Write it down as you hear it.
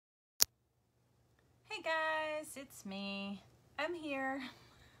Hey guys, it's me. I'm here.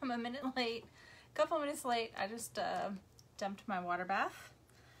 I'm a minute late, a couple minutes late. I just dumped my water bath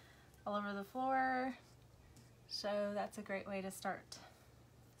all over the floor. So that's a great way to start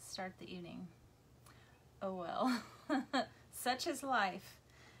the evening. Oh well, such is life.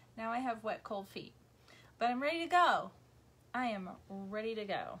 Now I have wet, cold feet, but I'm ready to go. I am ready to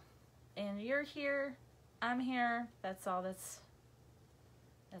go. And you're here, I'm here. That's all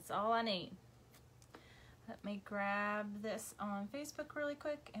I need. Let me grab this on Facebook really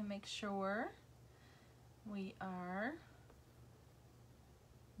quick and make sure we are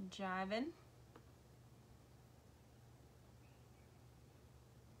jiving.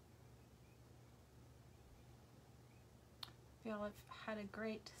 Y'all have had a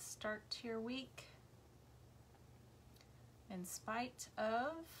great start to your week in spite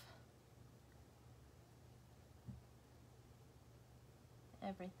of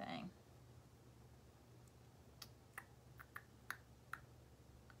everything.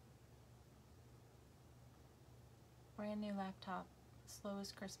 Brand new laptop, slow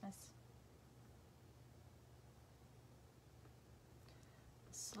as Christmas.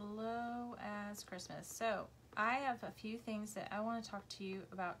 Slow as Christmas. So I have a few things that I want to talk to you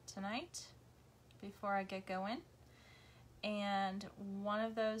about tonight before I get going. And one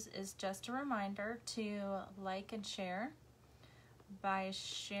of those is just a reminder to like and share. By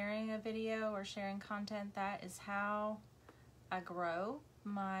sharing a video or sharing content, that is how I grow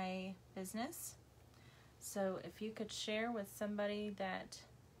my business. So if you could share with somebody that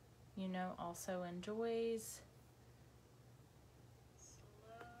you know also enjoys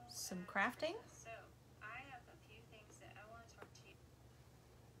some crafting. So I have a few things that I want to talk to you.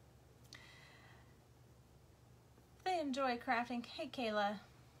 They enjoy crafting. Hey Kayla.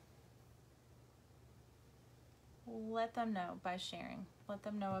 Let them know by sharing. Let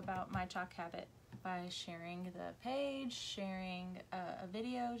them know about my chalk habit by sharing the page, sharing a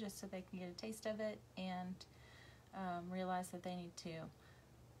video just so they can get a taste of it and realize that they need to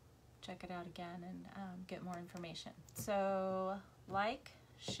check it out again and get more information. So like,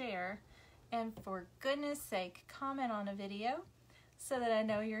 share, and for goodness sake, comment on a video so that I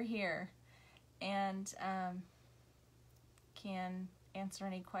know you're here and can answer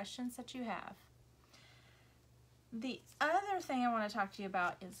any questions that you have. The other thing I want to talk to you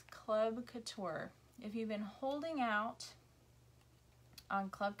about is Chalk Couture. If you've been holding out on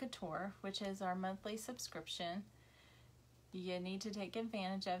Chalk Couture, which is our monthly subscription, you need to take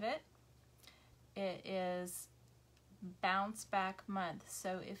advantage of it. It is bounce back month.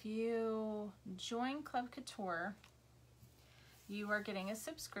 So if you join Chalk Couture, you are getting a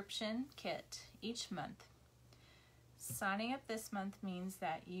subscription kit each month. Signing up this month means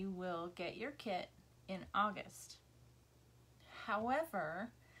that you will get your kit in August. However,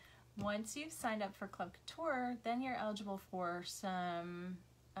 once you've signed up for Chalk Couture, then you're eligible for some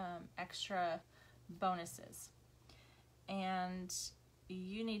extra bonuses. And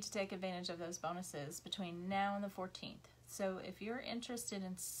you need to take advantage of those bonuses between now and the 14th. So if you're interested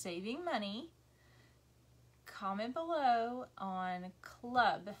in saving money, comment below on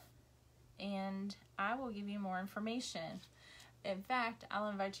club and I will give you more information. In fact, I'll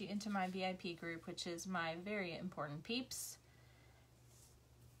invite you into my VIP group, which is my very important peeps.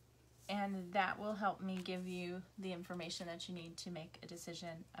 And that will help me give you the information that you need to make a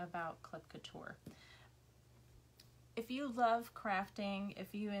decision about Chalk Couture. If you love crafting,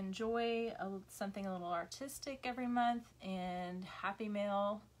 if you enjoy something a little artistic every month and Happy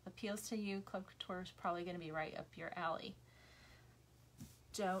Mail appeals to you, Chalk Couture is probably going to be right up your alley.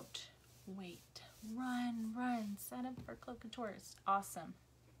 Don't wait. Run, run. Sign up for Chalk Couture. It's awesome.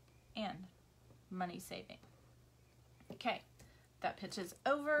 And money saving. Okay, that pitch is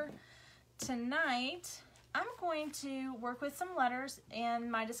over. Tonight, I'm going to work with some letters,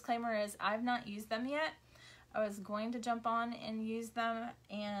 and my disclaimer is I've not used them yet. I was going to jump on and use them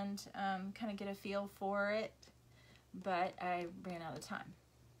and kind of get a feel for it, but I ran out of time.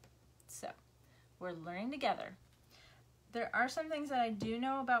 So, we're learning together. There are some things that I do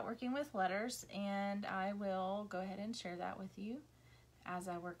know about working with letters, and I will go ahead and share that with you as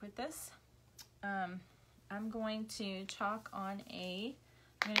I work with this. I'm going to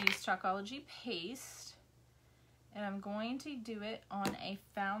I'm going to use Chalkology paste, and I'm going to do it on a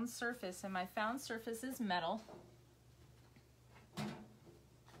found surface, and my found surface is metal.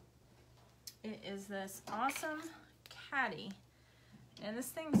 It is this awesome caddy, and this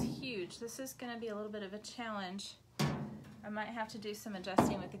thing's huge. This is going to be a little bit of a challenge. I might have to do some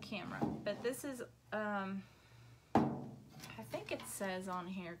adjusting with the camera, but this is, I think it says on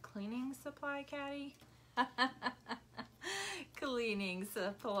here, cleaning supply caddy. Cleaning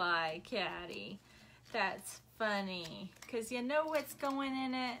supply caddy. That's funny, because you know what's going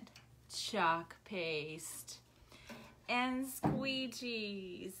in it? Chalk paste and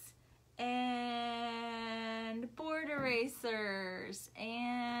squeegees and board erasers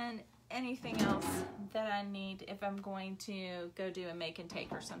and anything else that I need if I'm going to go do a make and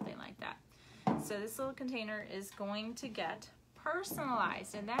take or something like that. So this little container is going to get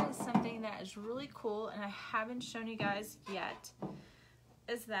personalized, and that is something that is really cool and I haven't shown you guys yet,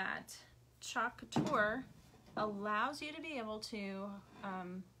 is that Chalk Couture allows you to be able to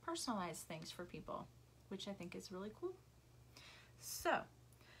personalize things for people, which I think is really cool. So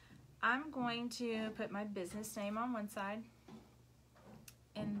I'm going to put my business name on one side,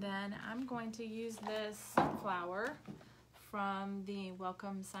 and then I'm going to use this sunflower from the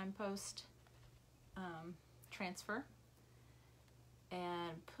Welcome Signpost transfer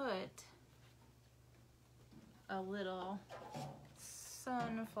and put a little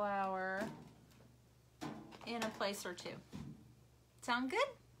sunflower in a place or two. Sound good?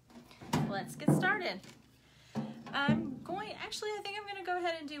 Let's get started. I think I'm gonna go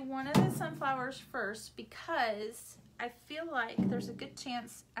ahead and do one of the sunflowers first, because I feel like there's a good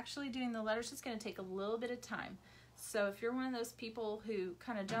chance actually doing the letters is gonna take a little bit of time. So if you're one of those people who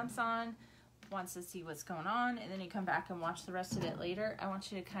kind of jumps on, wants to see what's going on, and then you come back and watch the rest of it later, I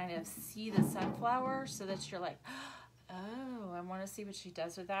want you to kind of see the sunflower so that you're like, oh, I want to see what she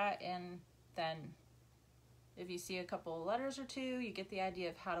does with that. And then if you see a couple of letters or two, you get the idea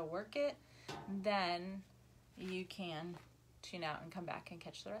of how to work it, then you can tune out and come back and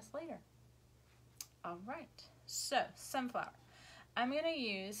catch the rest later. All right, so sunflower. I'm going to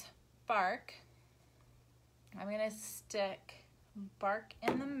use bark. I'm going to stick bark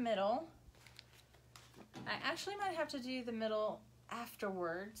in the middle. I actually might have to do the middle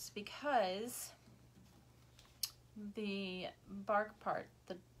afterwards, because the bark part,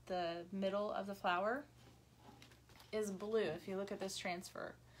 the middle of the flower, is blue if you look at this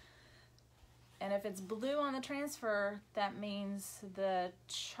transfer. And if it's blue on the transfer, that means the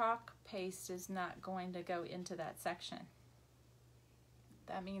chalk paste is not going to go into that section.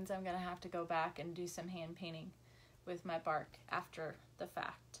 That means I'm going to have to go back and do some hand painting with my bark after the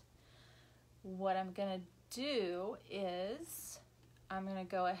fact. What I'm going to do is I'm going to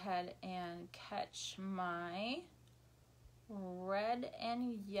go ahead and catch my red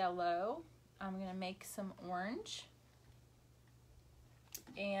and yellow. I'm going to make some orange,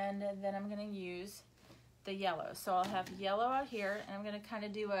 and then I'm going to use the yellow. So I'll have yellow out here, and I'm going to kind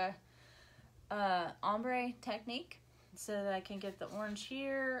of do a ombre technique so that I can get the orange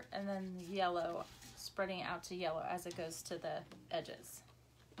here and then the yellow spreading out to yellow as it goes to the edges.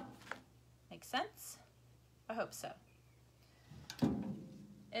 Make sense? I hope so.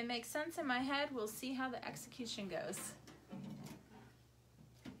 It makes sense in my head. We'll see how the execution goes.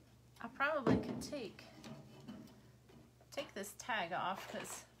 I probably could take this tag off,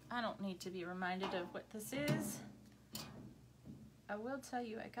 because I don't need to be reminded of what this is. I will tell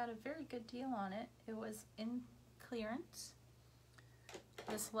you I got a very good deal on it. It was in clearance.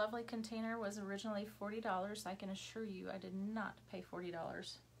 This lovely container was originally $40. I can assure you I did not pay $40.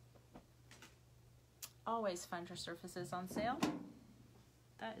 Always find your surfaces on sale.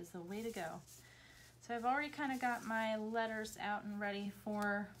 That is the way to go. So I've already kind of got my letters out and ready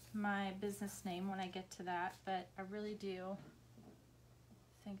for my business name when I get to that, but I really do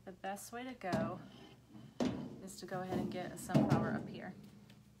think the best way to go is to go ahead and get a sunflower up here.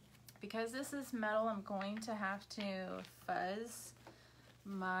 Because this is metal, I'm going to have to fuzz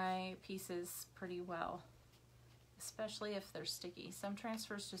my pieces pretty well, especially if they're sticky. Some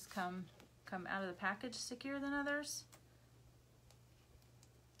transfers just come out of the package stickier than others.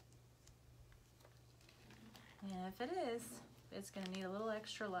 And if it is, it's going to need a little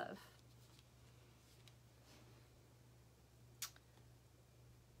extra love.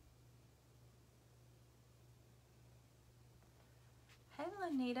 Hey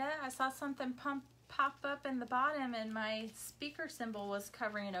Lanita, I saw something pop up in the bottom and my speaker symbol was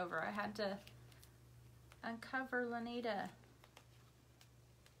covering it over. I had to uncover Lanita.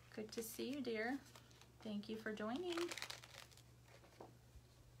 Good to see you, dear. Thank you for joining.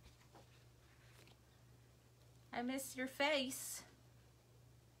 I miss your face,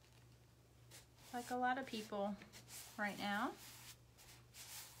 like a lot of people right now.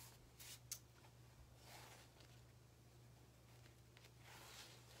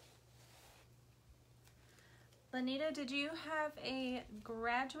 Lanita, did you have a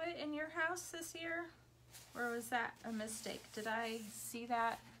graduate in your house this year? Or was that a mistake? Did I see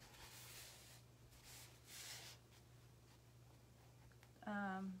that?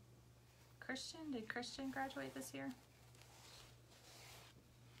 Christian, did Christian graduate this year?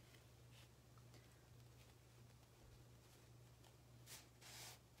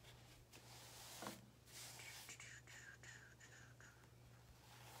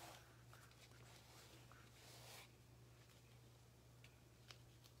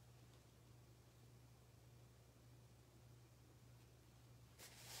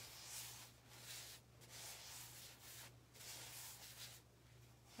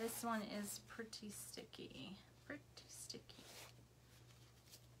 This one is pretty sticky, pretty sticky.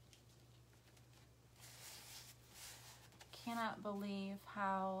 Cannot believe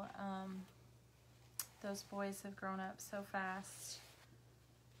how those boys have grown up so fast.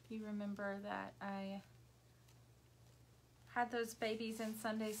 You remember that I had those babies in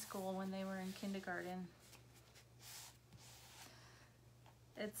Sunday school when they were in kindergarten.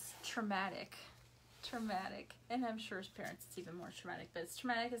 It's traumatic, and I'm sure as parents it's even more traumatic, but it's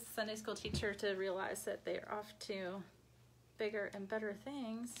traumatic as a Sunday school teacher to realize that they're off to bigger and better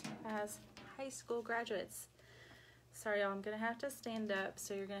things as high school graduates. Sorry y'all, I'm gonna have to stand up,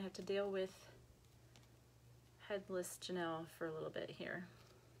 so you're gonna have to deal with headless Janelle for a little bit here.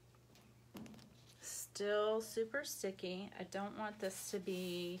 Still super sticky. I don't want this to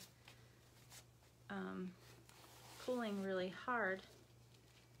be pulling really hard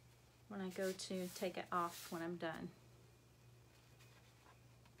when I go to take it off when I'm done.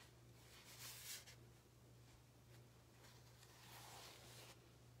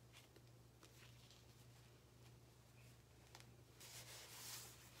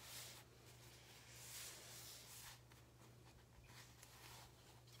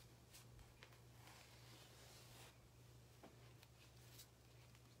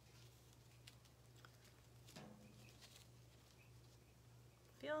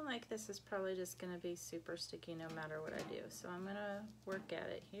 Feeling like this is probably just going to be super sticky no matter what I do, so I'm going to work at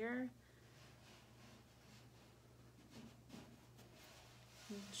it here.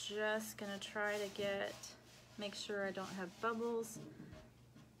 I'm just going to try to make sure I don't have bubbles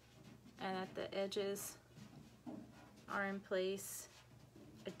and that the edges are in place.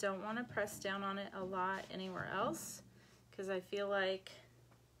 I don't want to press down on it a lot anywhere else because I feel like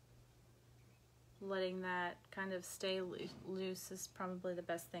letting that kind of stay loose is probably the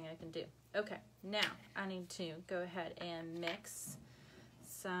best thing I can do. Okay, now I need to go ahead and mix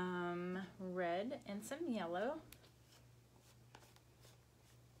some red and some yellow.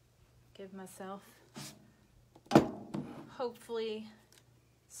 Give myself hopefully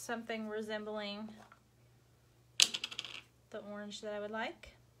something resembling the orange that I would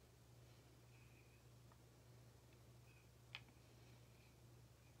like.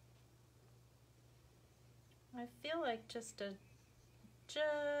 I feel like just a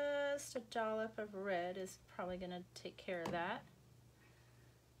dollop of red is probably going to take care of that.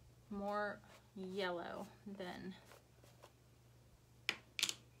 More yellow than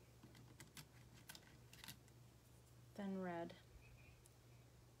red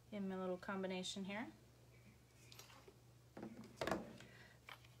in my little combination here. I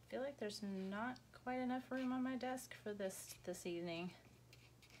feel like there's not quite enough room on my desk for this evening.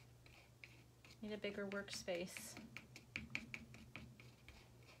 Need a bigger workspace.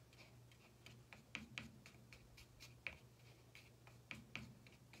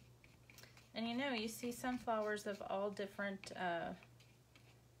 And you know, you see sunflowers of all different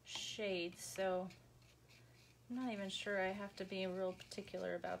shades, so I'm not even sure I have to be real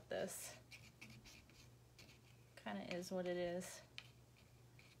particular about this. Kind of is what it is.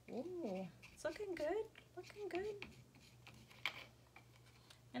 Ooh, it's looking good, looking good.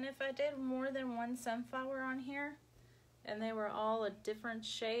 And if I did more than one sunflower on here and they were all a different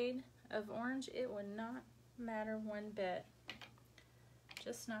shade of orange, it would not matter one bit.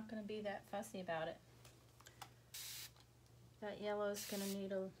 Just not going to be that fussy about it. That yellow is going to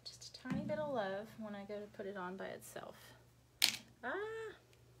need just a tiny bit of love when I go to put it on by itself. Ah!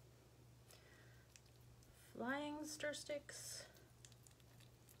 Flying stir sticks.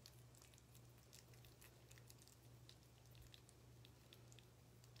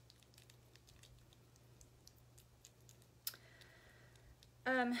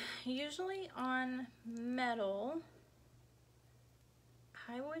 Usually on metal,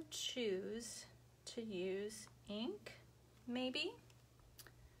 I would choose to use ink, maybe,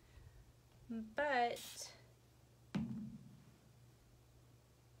 but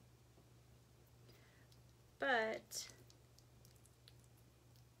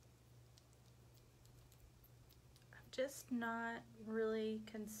I'm just not really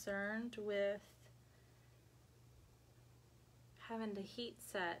concerned with having to heat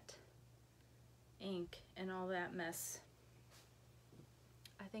set ink and all that mess.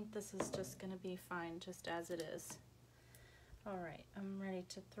 I think this is just going to be fine just as it is. Alright, I'm ready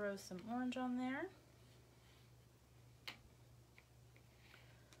to throw some orange on there.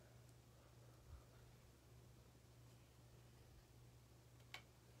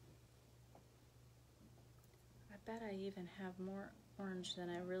 I bet I even have more orange than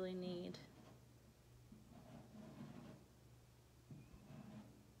I really need.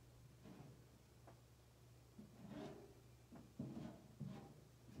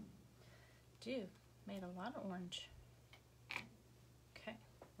 do. Made a lot of orange. Okay,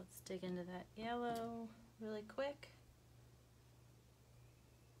 let's dig into that yellow really quick.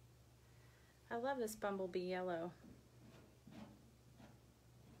 I love this bumblebee yellow.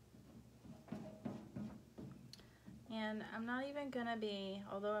 And I'm not even gonna be,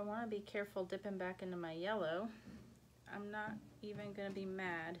 although I wanna be careful dipping back into my yellow, I'm not even gonna be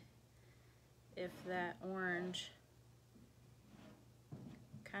mad if that orange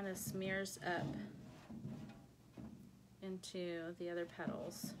kind of smears up into the other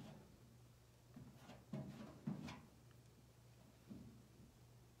petals.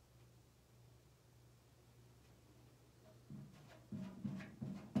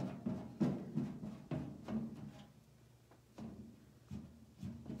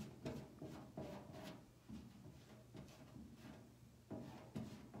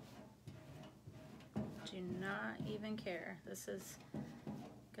 Do not even care. This is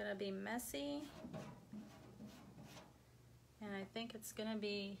gonna be messy, and I think it's gonna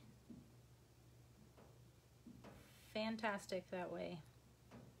be fantastic that way.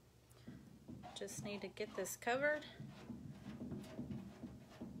 Just need to get this covered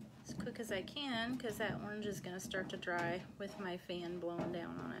as quick as I can, because that orange is gonna start to dry with my fan blowing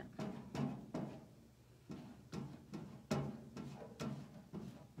down on it.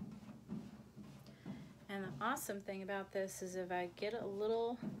 And the awesome thing about this is if I get a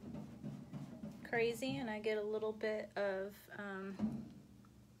little crazy and I get a little bit of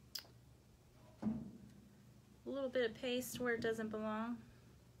paste where it doesn't belong,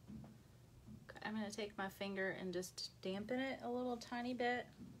 I'm going to take my finger and just dampen it a little tiny bit,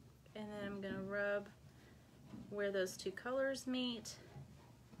 and then I'm going to rub where those two colors meet,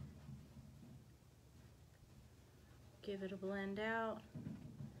 give it a blend out.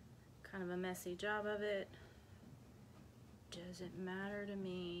 Kind of a messy job of it. Doesn't matter to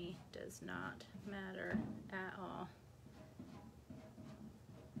me. Does not matter at all.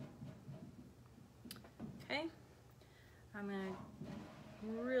 Okay, I'm gonna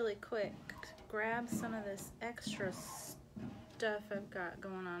really quick grab some of this extra stuff I've got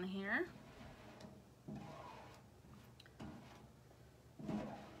going on here.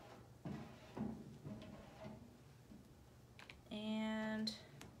 And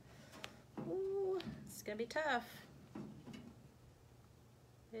ooh, it's gonna be tough.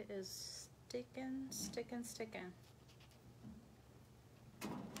 It is sticking.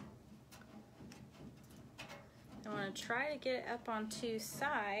 I want to try to get it up on two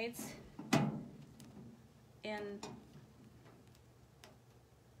sides and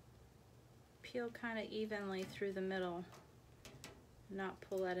peel kind of evenly through the middle, not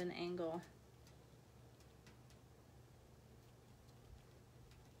pull at an angle.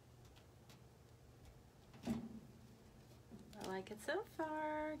 I like it so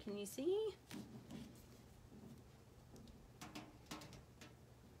far. Can you see?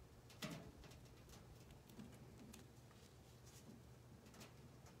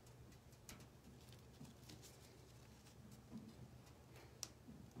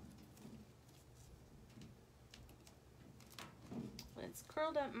 It's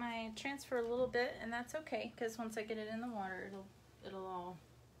curled up my transfer a little bit, and that's okay, because once I get it in the water, it'll all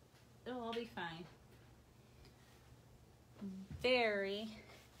be fine. Very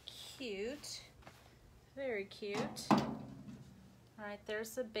cute. Very cute. All right,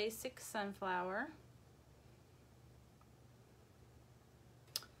 there's the basic sunflower.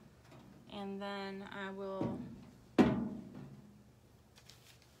 And then I will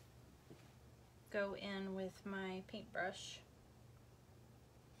go in with my paintbrush.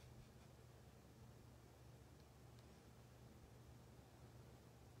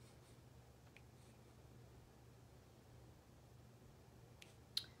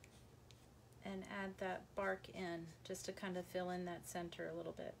 And add that bark in, just to kind of fill in that center a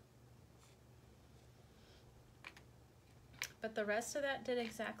little bit. But the rest of that did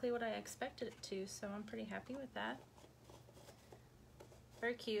exactly what I expected it to, so I'm pretty happy with that.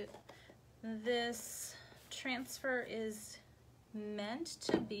 Very cute. This transfer is meant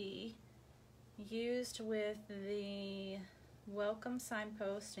to be used with the Welcome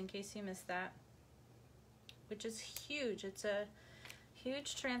Signpost, in case you missed that, which is huge. It's a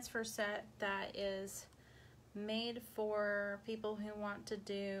huge transfer set that is made for people who want to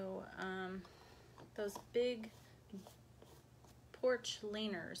do those big porch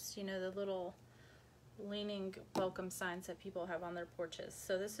leaners, you know, the little leaning welcome signs that people have on their porches.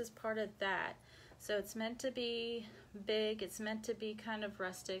 So this is part of that. So it's meant to be big, it's meant to be kind of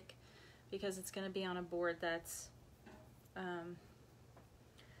rustic, because it's going to be on a board that's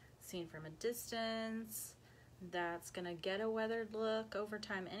seen from a distance. That's gonna get a weathered look over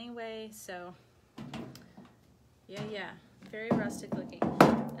time anyway, so yeah, very rustic looking.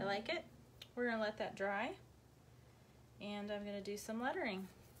 I like it. We're gonna let that dry, and I'm gonna do some lettering.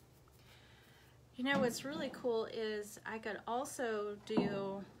 You know what's really cool is I could also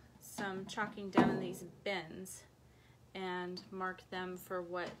do some chalking down in these bins and mark them for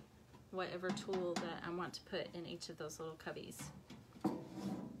whatever tool that I want to put in each of those little cubbies.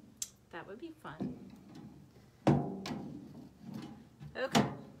 That would be fun. Okay,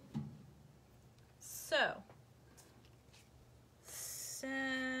 so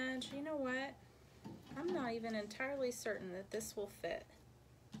you know what? I'm not even entirely certain that this will fit.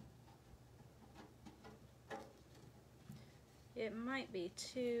 It might be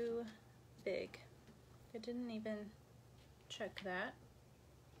too big. I didn't even check that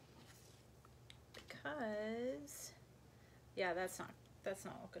because, yeah, that's not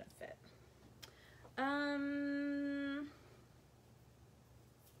gonna fit.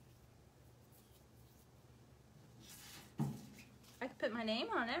 I could put my name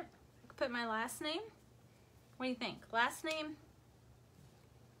on it. I could put my last name. What do you think? Last name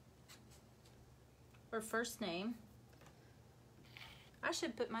or first name? I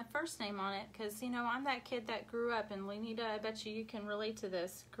should put my first name on it because, you know, I'm that kid that grew up, and Lenita, I bet you can relate to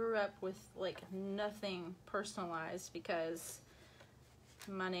this, grew up with like nothing personalized because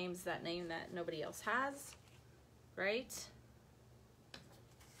my name's that name that nobody else has, right?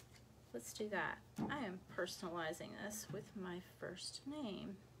 Let's do that. I am personalizing this with my first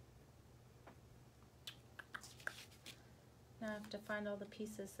name. Now I have to find all the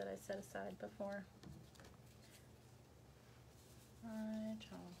pieces that I set aside before.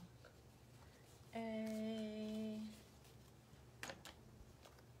 Chalk A.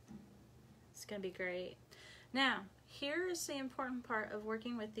 It's gonna be great. Now, here is the important part of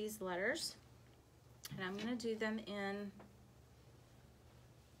working with these letters, and I'm gonna do them in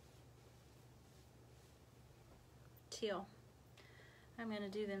teal. I'm gonna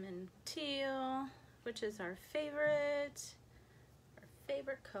do them in teal, which is our favorite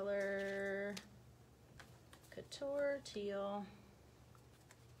color, Couture teal.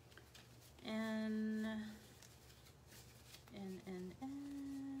 N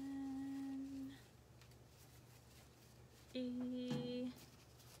E.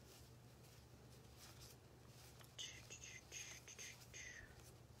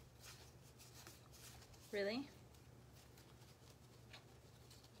 Really?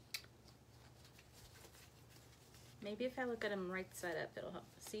 Maybe if I look at them right side up, it'll help.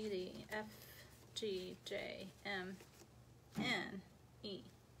 C, D, F, G, J, M, N, E.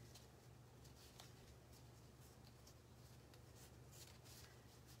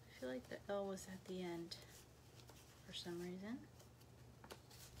 I feel like the L was at the end for some reason.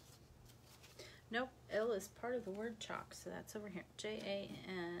 Nope, L is part of the word chalk, so that's over here. J-A-N-E-L-L-E.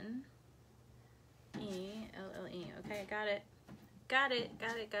 Okay, I got it. Got it.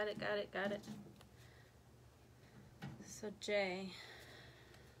 So J,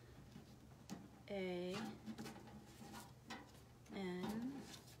 A, N,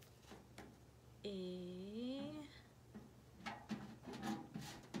 E,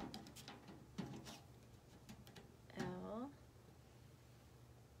 L,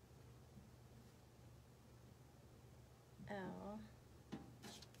 L,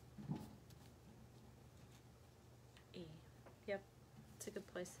 E. Yep, it's a good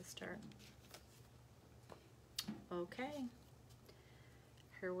place to start. Okay,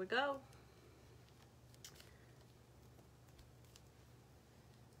 here we go.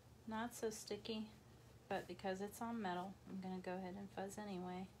 Not so sticky, but because it's on metal, I'm gonna go ahead and fuzz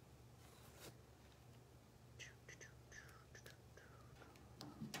anyway.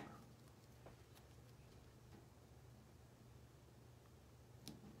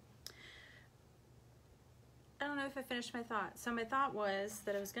 I don't know if I finished my thought. So my thought was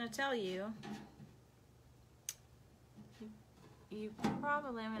that I was gonna tell you,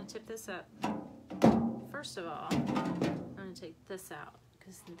 I'm gonna tip this up. First of all, I'm gonna take this out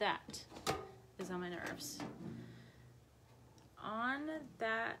because that is on my nerves. On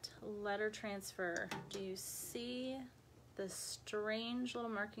that letter transfer, do you see the strange little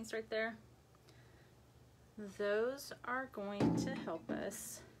markings right there? Those are going to help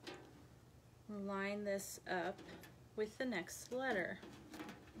us line this up with the next letter.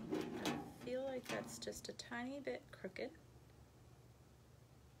 I feel like that's just a tiny bit crooked.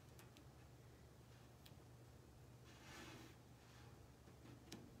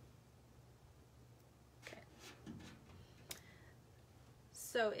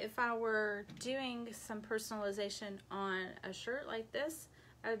 So if I were doing some personalization on a shirt like this,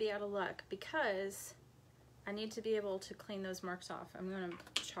 I would be out of luck because I need to be able to clean those marks off. I'm gonna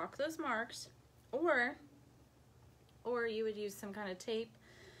chalk those marks, or you would use some kind of tape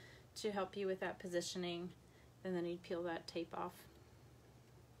to help you with that positioning, and then you'd peel that tape off.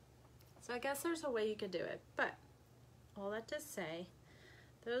 So I guess there's a way you could do it, but all that to say,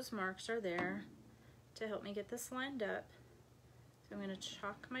 those marks are there to help me get this lined up. So I'm going to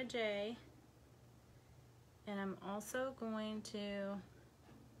chalk my J, and I'm also going to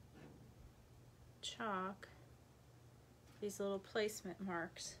chalk these little placement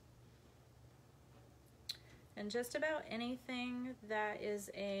marks. And just about anything that is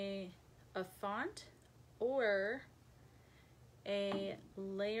a font or a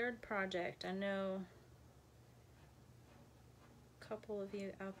layered project. I know a couple of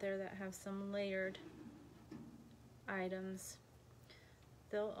you out there that have some layered items.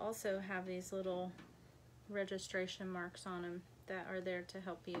 They'll also have these little registration marks on them that are there to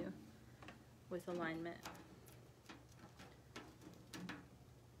help you with alignment.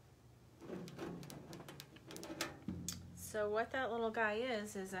 So what that little guy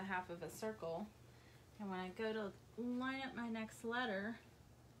is a half of a circle, and when I go to line up my next letter,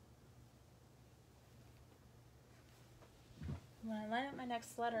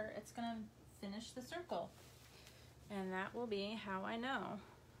 it's going to finish the circle, and that will be how I know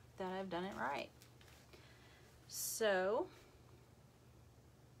that I've done it right. So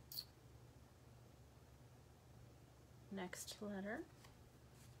next letter.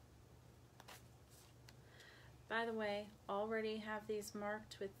 By the way, already have these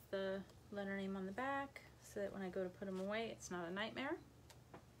marked with the letter name on the back so that when I go to put them away, it's not a nightmare.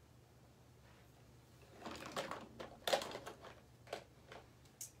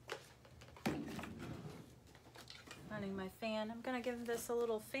 Running my fan. I'm going to give this a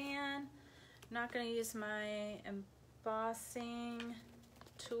little fan. Not going to use my embossing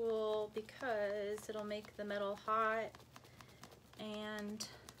tool because it'll make the metal hot, and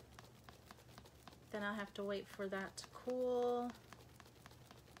then I'll have to wait for that to cool.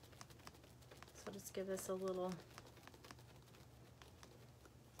 So I'll just give this a little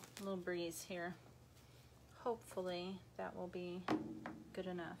breeze here. Hopefully that will be good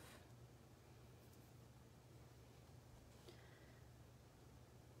enough.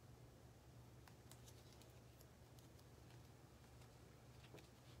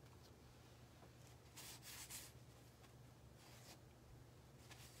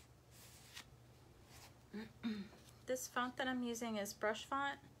 This font that I'm using is brush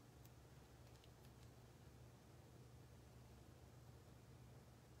font.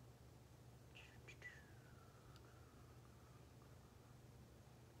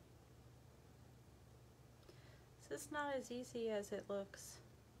 This is not as easy as it looks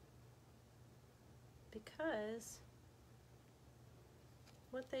because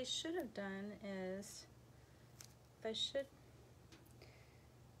what they should have done is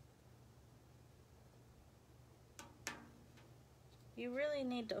you really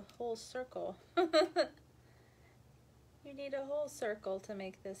need a whole circle. You need a whole circle to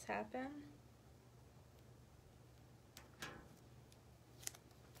make this happen.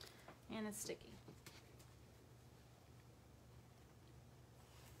 And it's sticky.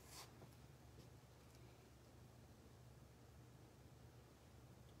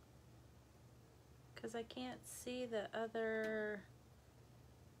 Because I can't see the other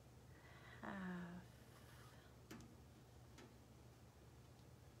half.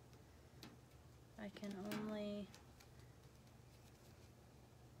 I can only,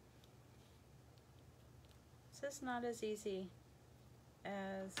 this is not as easy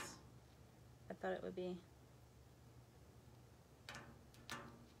as I thought it would be.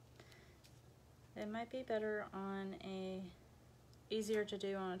 It might be better on easier to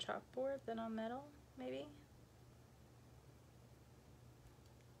do on a chalkboard than on metal, maybe.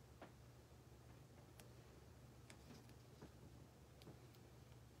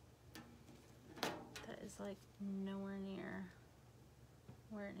 Is like nowhere near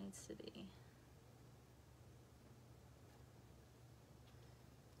where it needs to be.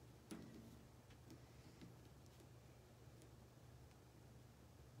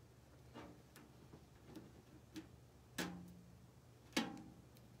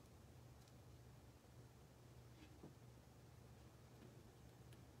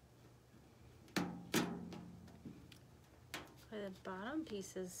 The bottom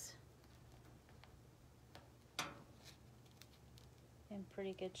pieces in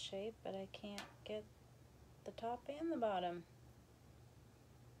pretty good shape, but I can't get the top and the bottom.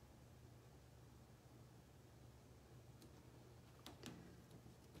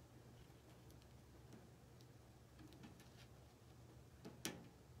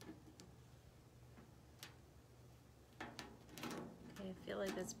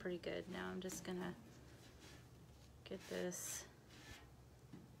 like that's pretty good. Now I'm just gonna get this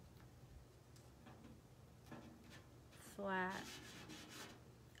flat.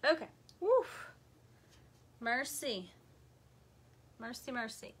 Okay. Woof. Mercy. Mercy,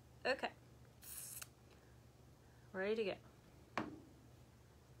 mercy. Okay. Ready to go.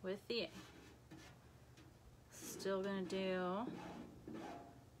 With the A. Still gonna do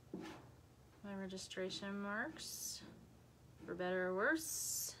my registration marks, for better or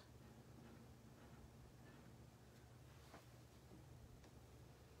worse.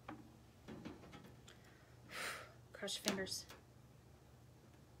 Cross your fingers.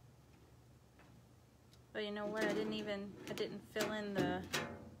 But you know what? I didn't fill in the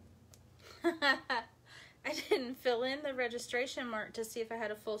I didn't fill in the registration mark to see if I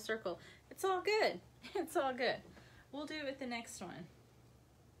had a full circle. It's all good. It's all good. We'll do it with the next one.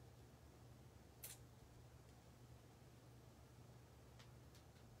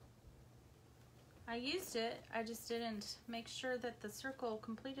 I used it, I just didn't make sure that the circle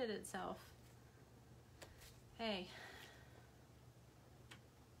completed itself. Hey.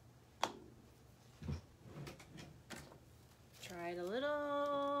 Try it a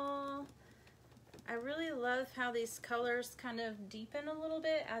little. I really love how these colors kind of deepen a little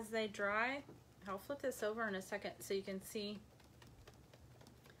bit as they dry. I'll flip this over in a second so you can see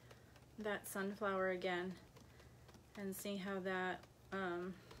that sunflower again and see how that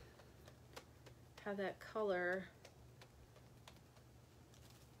color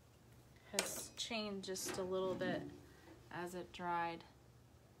has changed just a little bit as it dried.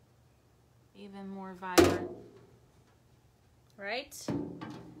 Even more vibrant. Right?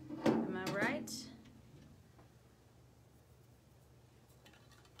 Am I right?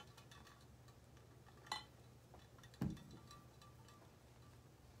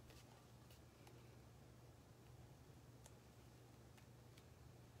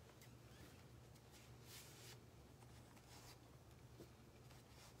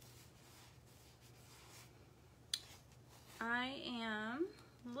 I am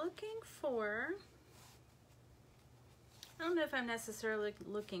looking for, I don't know if I'm necessarily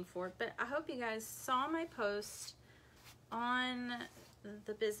looking for it, but I hope you guys saw my post on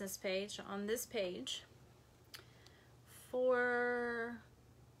the business page, on this page, for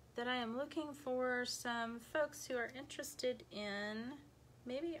that I am looking for some folks who are interested in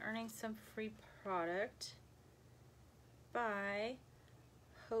maybe earning some free product by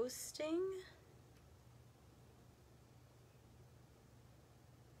hosting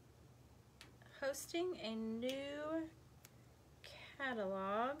a new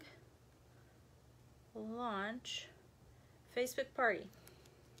catalog launch Facebook party.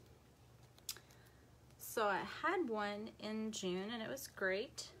 So I had one in June and it was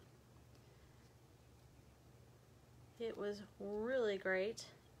great. It was really great.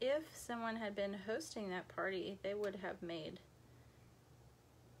 If someone had been hosting that party, they would have made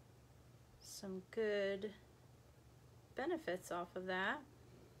some good benefits off of that.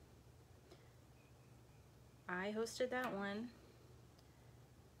 I hosted that one.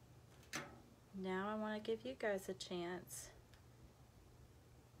 Now I want to give you guys a chance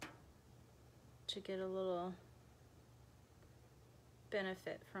to get a little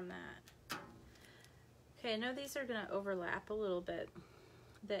benefit from that. Okay, I know these are going to overlap a little bit,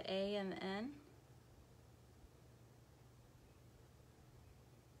 the A and the N.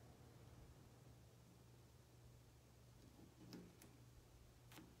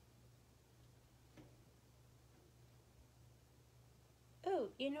 Oh,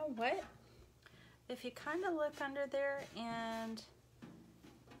 you know what? If you kind of look under there and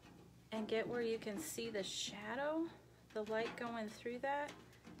get where you can see the shadow, the light going through that,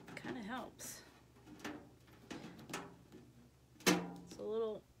 kind of helps. It's a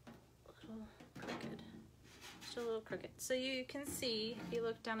little crooked. Just a little crooked. So you can see, if you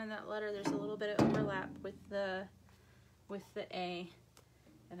look down in that letter, there's a little bit of overlap with the A,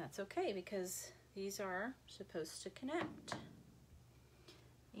 and that's okay because these are supposed to connect.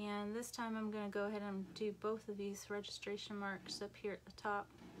 And this time I'm going to go ahead and do both of these registration marks up here at the top.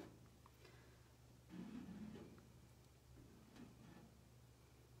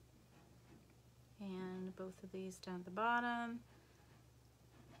 And both of these down at the bottom,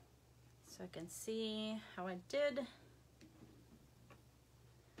 so I can see how I did.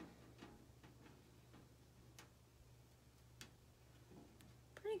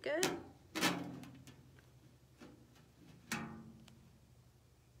 Pretty good.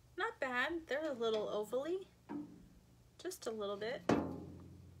 Not bad. They're a little ovally, just a little bit.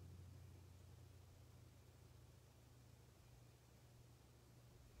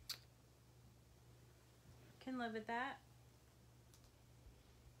 Can live with that.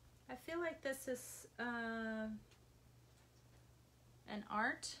 I feel like this is an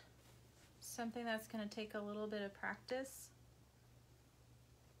art, something that's going to take a little bit of practice.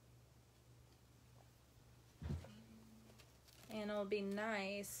 And it'll be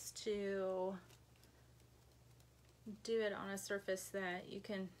nice to do it on a surface that you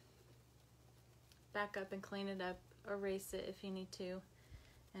can back up and clean it up, erase it if you need to,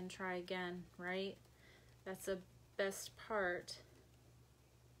 and try again, right? That's the best part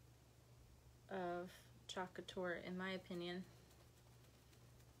of Chalk Couture, in my opinion,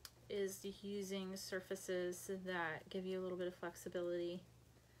 is using surfaces that give you a little bit of flexibility.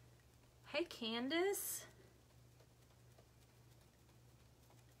 Hey, Candace.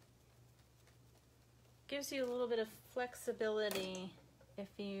 Gives you a little bit of flexibility if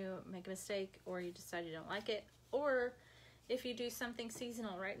you make a mistake or you decide you don't like it, or if you do something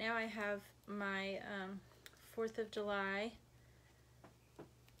seasonal. Right now I have my 4th of July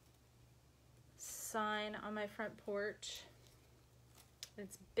sign on my front porch.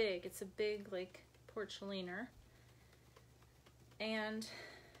 It's big. It's a big like porch leaner, and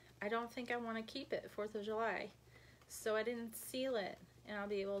I don't think I want to keep it 4th of July, so I didn't seal it. And I'll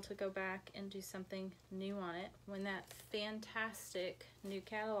be able to go back and do something new on it when that fantastic new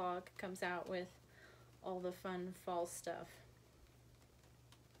catalog comes out with all the fun fall stuff.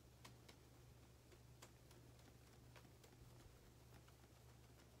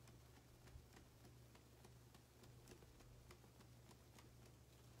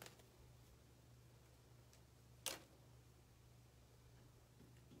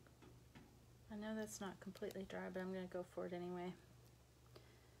 I know that's not completely dry, but I'm going to go for it anyway.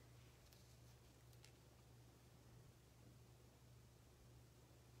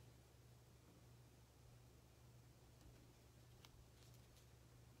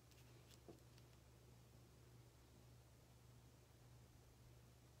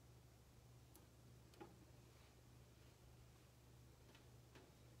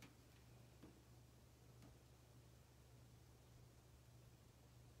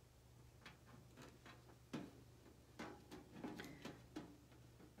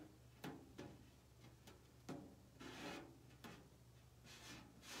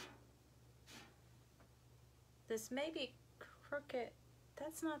 This may be crooked.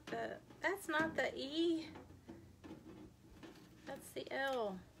 That's not the E. That's the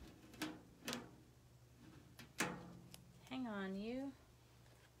L. Hang on, you.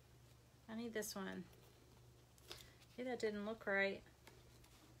 I need this one. Maybe that didn't look right.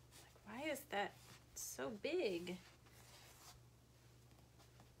 Like, why is that so big?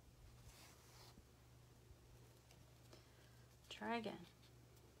 Try again.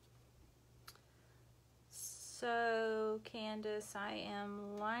 So, Candace, I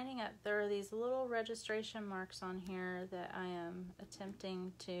am lining up. There are these little registration marks on here that I am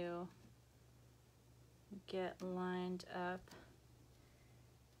attempting to get lined up.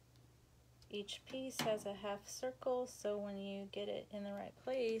 Each piece has a half circle, so when you get it in the right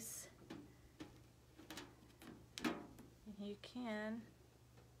place, you can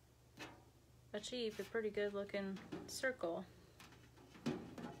achieve a pretty good looking circle.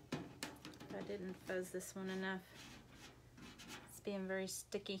 I didn't fuzz this one enough. It's being very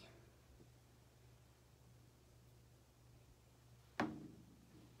sticky.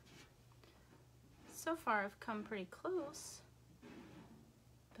 So far I've come pretty close,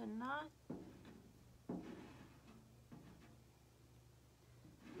 but not.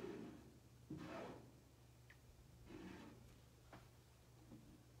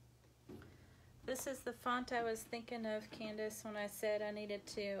 This is the font I was thinking of, Candace, when I said I needed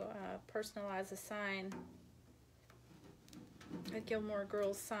to personalize a sign, a Gilmore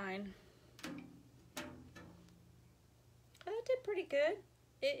Girls sign. And that did pretty good.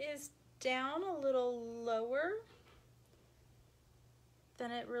 It is down a little lower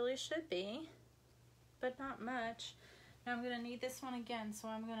than it really should be, but not much. Now I'm going to need this one again, so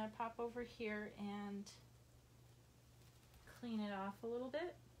I'm going to pop over here and clean it off a little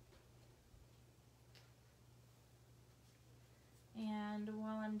bit. And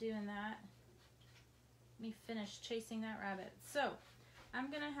while I'm doing that, let me finish chasing that rabbit. So I'm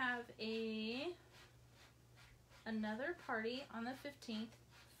gonna have another party on the 15th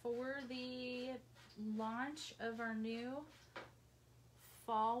for the launch of our new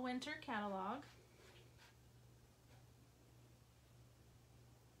fall winter catalog.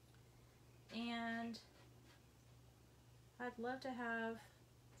 And I'd love to have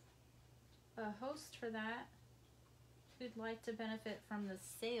a host for that who'd like to benefit from the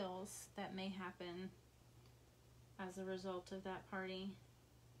sales that may happen as a result of that party.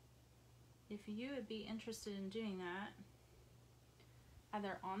 If you would be interested in doing that,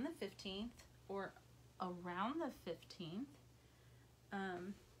 either on the 15th or around the 15th.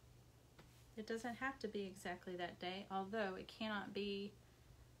 It doesn't have to be exactly that day, although it cannot be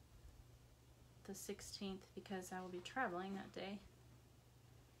the 16th because I will be traveling that day.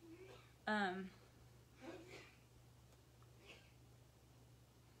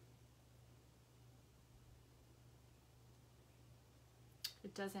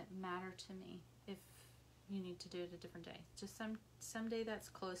 It doesn't matter to me if you need to do it a different day. Just some day that's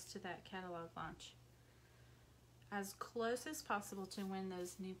close to that catalog launch. As close as possible to when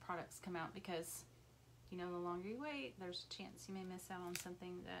those new products come out, because you know, the longer you wait, there's a chance you may miss out on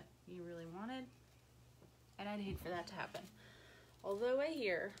something that you really wanted, and I'd hate for that to happen. Although I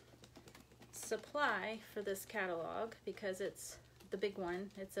hear supply for this catalog, because it's the big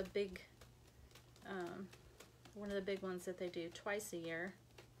one, it's a big one of the big ones that they do twice a year,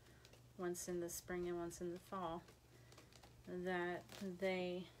 once in the spring and once in the fall, that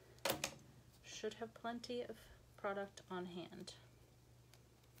they should have plenty of product on hand.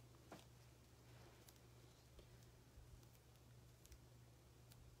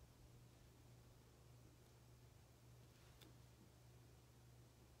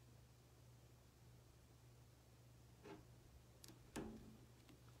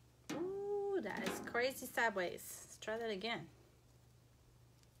 Ooh, that is crazy sideways. Let's try that again.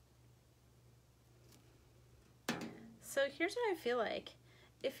 So here's what I feel like.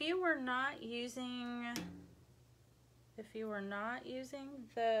 If you were not using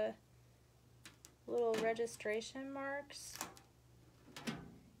the little registration marks,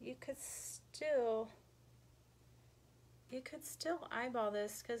 you could still eyeball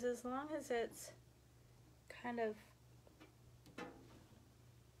this, because as long as it's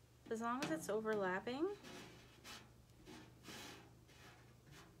overlapping,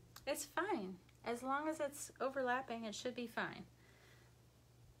 it's fine. As long as it's overlapping, it should be fine.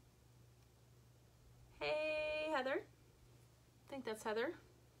 Hey, Heather. I think that's Heather.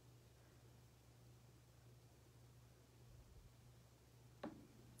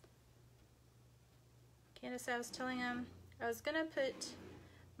 Candace, I was telling him I was gonna put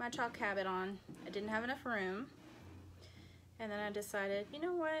my chalk habit on. I didn't have enough room. And then I decided, you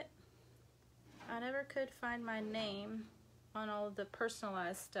know what? I never could find my name on all of the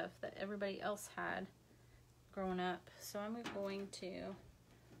personalized stuff that everybody else had growing up. So I'm going to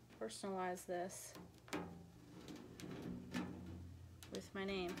personalize this with my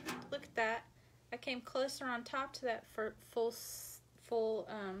name. Look at that. I came closer on top to that full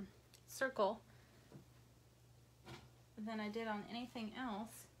circle than I did on anything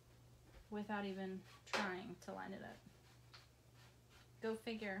else without even trying to line it up. Go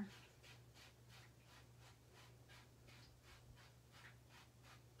figure.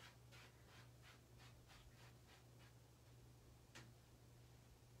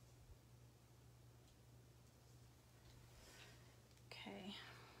 Okay.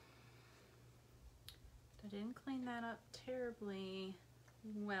 I didn't clean that up terribly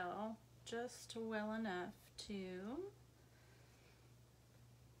well, just well enough to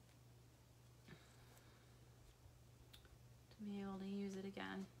be able to use it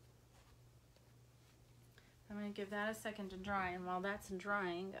again. I'm going to give that a second to dry, and while that's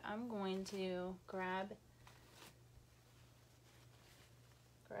drying, I'm going to grab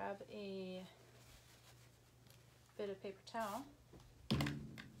a bit of paper towel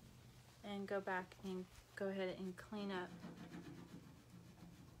and go back and go ahead and clean up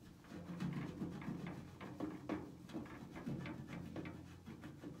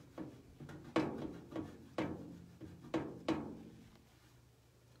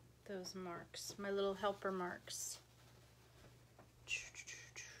those marks, my little helper marks.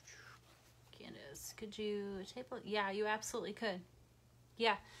 Candace, could you tape it? Yeah, you absolutely could.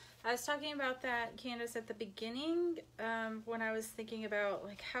 Yeah, I was talking about that, Candace, at the beginning, when I was thinking about,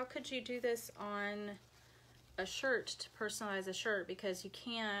 like, how could you do this on a shirt to personalize a shirt, because you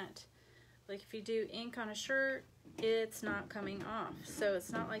can't, like, if you do ink on a shirt, it's not coming off. So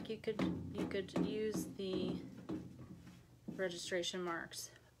it's not like you could use the registration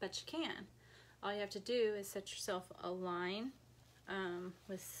marks, but you can. All you have to do is set yourself a line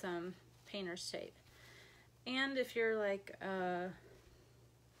with some painter's tape. And if you're like a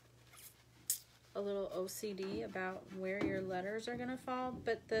little OCD about where your letters are gonna fall,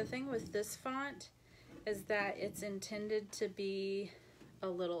 but the thing with this font is that it's intended to be a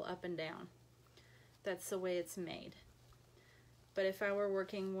little up and down. That's the way it's made. But if I were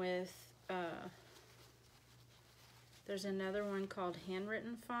working with, there's another one called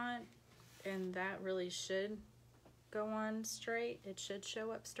handwritten font, and that really should go on straight. It should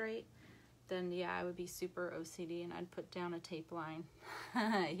show up straight. then yeah, I would be super OCD and I'd put down a tape line.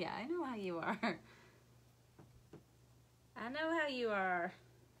 Yeah, I know how you are. I know how you are.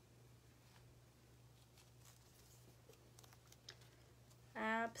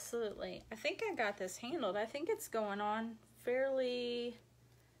 Absolutely. I think I got this handled. I think it's going on fairly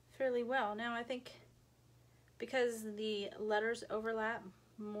well. Now I think because the letters overlap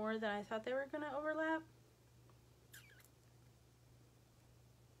more than I thought they were going to overlap,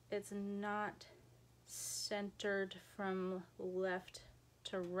 it's not centered from left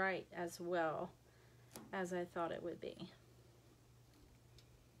to right as well as I thought it would be.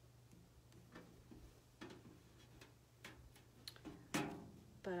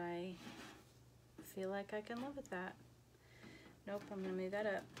 But I feel like I can live with that. Nope, I'm gonna move that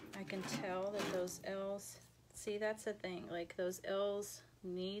up. I can tell that those L's, see, that's the thing, like those L's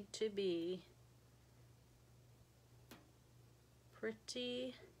need to be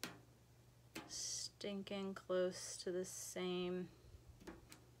pretty stinking close to the same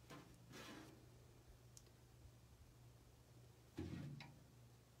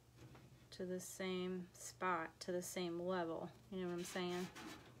spot, to the same level. You know what I'm saying?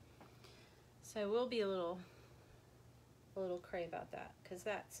 So we'll be a little cray about that because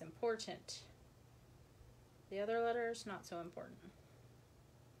that's important. The other letters, not so important.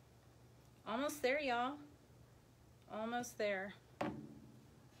 Almost there, y'all. Almost there.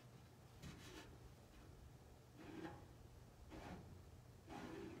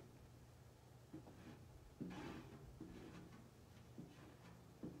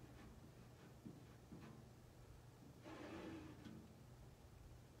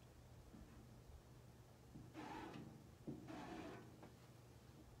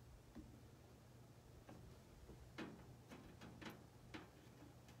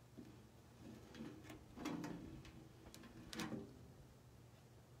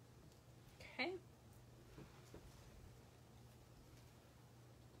 Okay.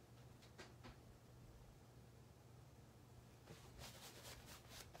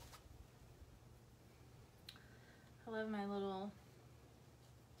 I love my little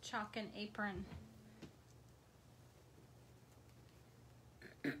chalk and apron.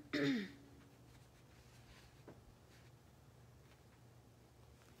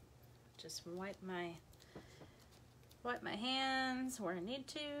 Just wipe my hands where I need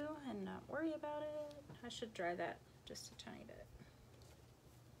to and not worry about it. I should dry that just a tiny bit.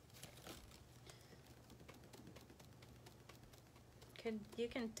 You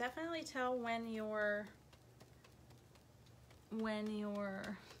can definitely tell when your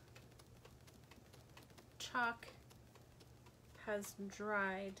chalk has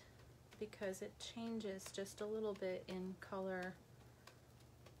dried because it changes just a little bit in color.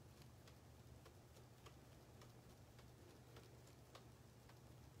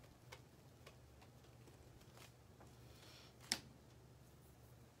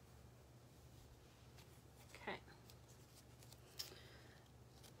 Okay.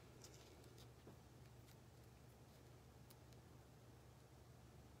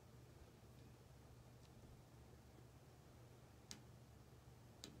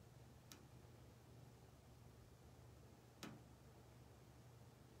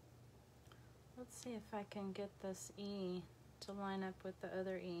 Let's see if I can get this E to line up with the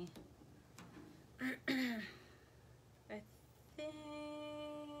other E. I think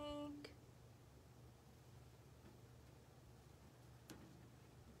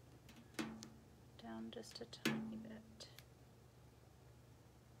down just a tiny bit.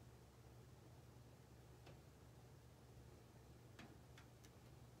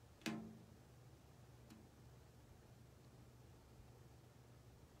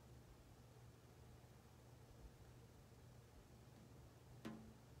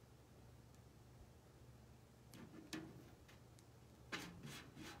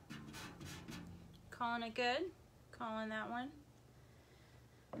 Calling it good, calling that one.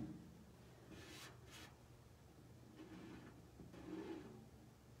 And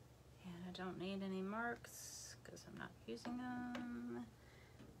I don't need any marks because I'm not using them.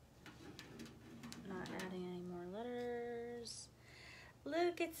 Not adding any more letters.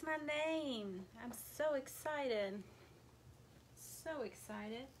 Look, it's my name. I'm so excited. So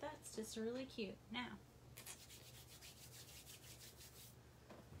excited. That's just really cute. Now,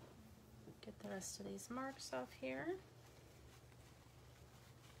 get the rest of these marks off here.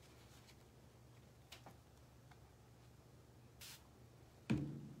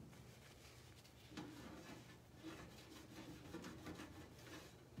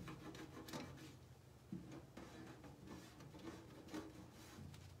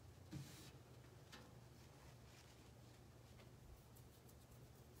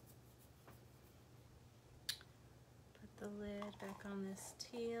 the lid back on this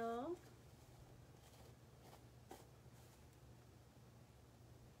teal.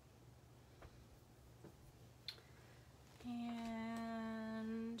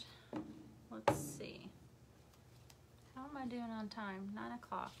 And let's see. How am I doing on time? 9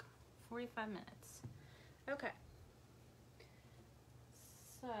 o'clock, 45 minutes. Okay.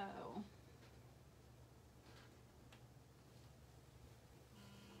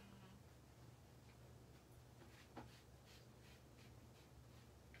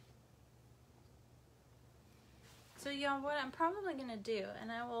 So y'all, what I'm probably gonna do,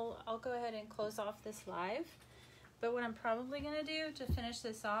 and I'll go ahead and close off this live, but what I'm probably gonna do to finish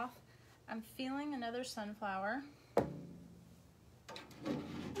this off, I'm feeling another sunflower.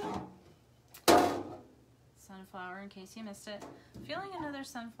 Sunflower, in case you missed it. Feeling another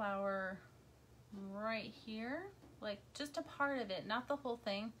sunflower right here, like just a part of it, not the whole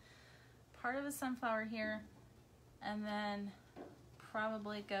thing. Part of a sunflower here, and then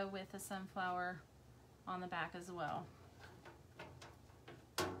probably go with a sunflower on the back as well.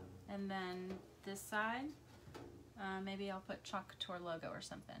 And then this side, maybe I'll put Chalk Couture logo or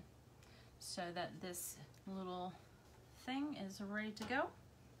something, so that this little thing is ready to go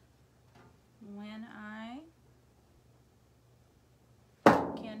when I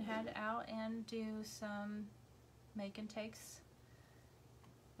can head out and do some make and takes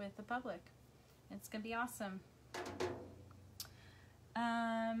with the public. It's gonna be awesome.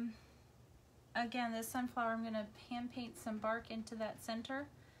 Again, this sunflower, I'm gonna hand paint some bark into that center,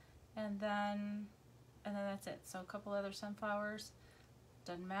 and then that's it. So a couple other sunflowers.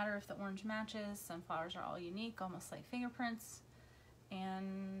 Doesn't matter if the orange matches. Sunflowers are all unique, almost like fingerprints,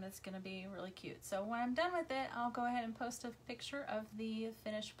 and it's gonna be really cute. So when I'm done with it, I'll go ahead and post a picture of the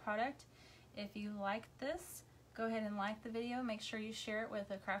finished product. If you like this, go ahead and like the video. Make sure you share it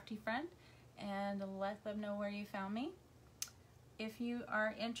with a crafty friend and let them know where you found me. If you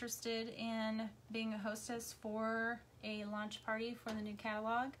are interested in being a hostess for a launch party for the new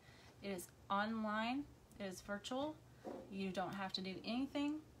catalog, it is online, it is virtual. You don't have to do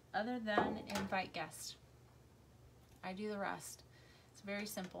anything other than invite guests. I do the rest. It's very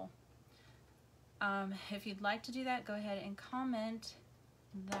simple. If you'd like to do that, go ahead and comment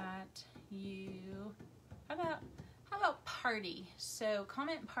that you, how about party? So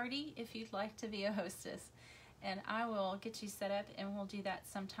comment party if you'd like to be a hostess, and I will get you set up, and we'll do that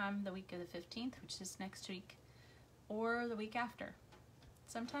sometime the week of the 15th, which is next week, or the week after.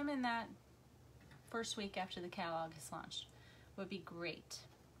 Sometime in that first week after the catalog is launched would be great.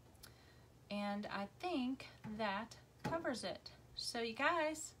 And I think that covers it. So you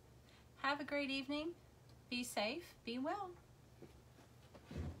guys, have a great evening. Be safe, be well.